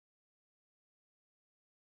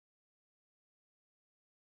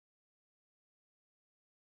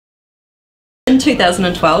In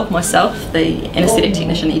 2012, myself, the anaesthetic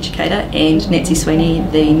technician educator, and Nancy Sweeney,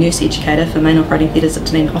 the nurse educator for main operating theatres at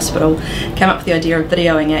Dunedin Hospital, came up with the idea of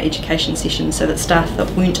videoing our education sessions so that staff that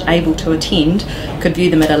weren't able to attend could view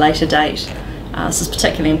them at a later date. This is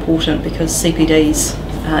particularly important because CPD's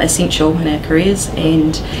essential in our careers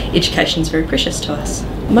and education is very precious to us.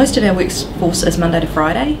 Most of our workforce is Monday to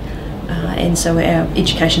Friday, and so our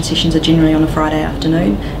education sessions are generally on a Friday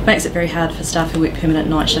afternoon. It makes it very hard for staff who work permanent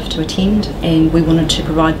night shift to attend, and we wanted to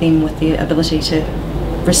provide them with the ability to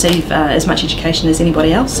receive as much education as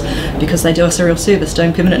anybody else because they do us a real service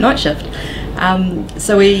doing permanent night shift.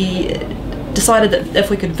 So we decided that if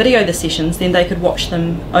we could video the sessions, then they could watch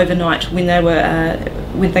them overnight when they were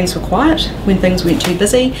when things were quiet, when things weren't too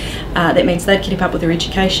busy. That means they'd keep up with their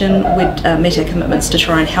education. We'd meet our commitments to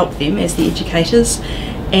try and help them as the educators,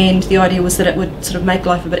 and the idea was that it would sort of make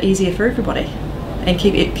life a bit easier for everybody and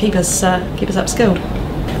keep us upskilled.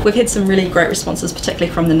 We've had some really great responses,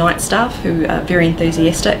 particularly from the night staff, who are very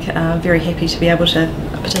enthusiastic, very happy to be able to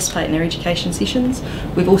participate in our education sessions.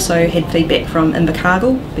 We've also had feedback from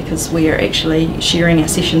Invercargill because we are actually sharing our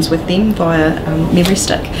sessions with them via Memory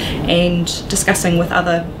Stick and discussing with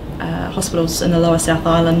other hospitals in the Lower South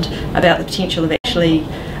Island about the potential of actually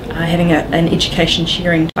having an education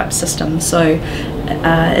sharing type system. So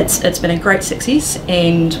it's been a great success,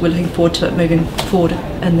 and we're looking forward to it moving forward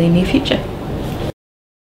in the near future.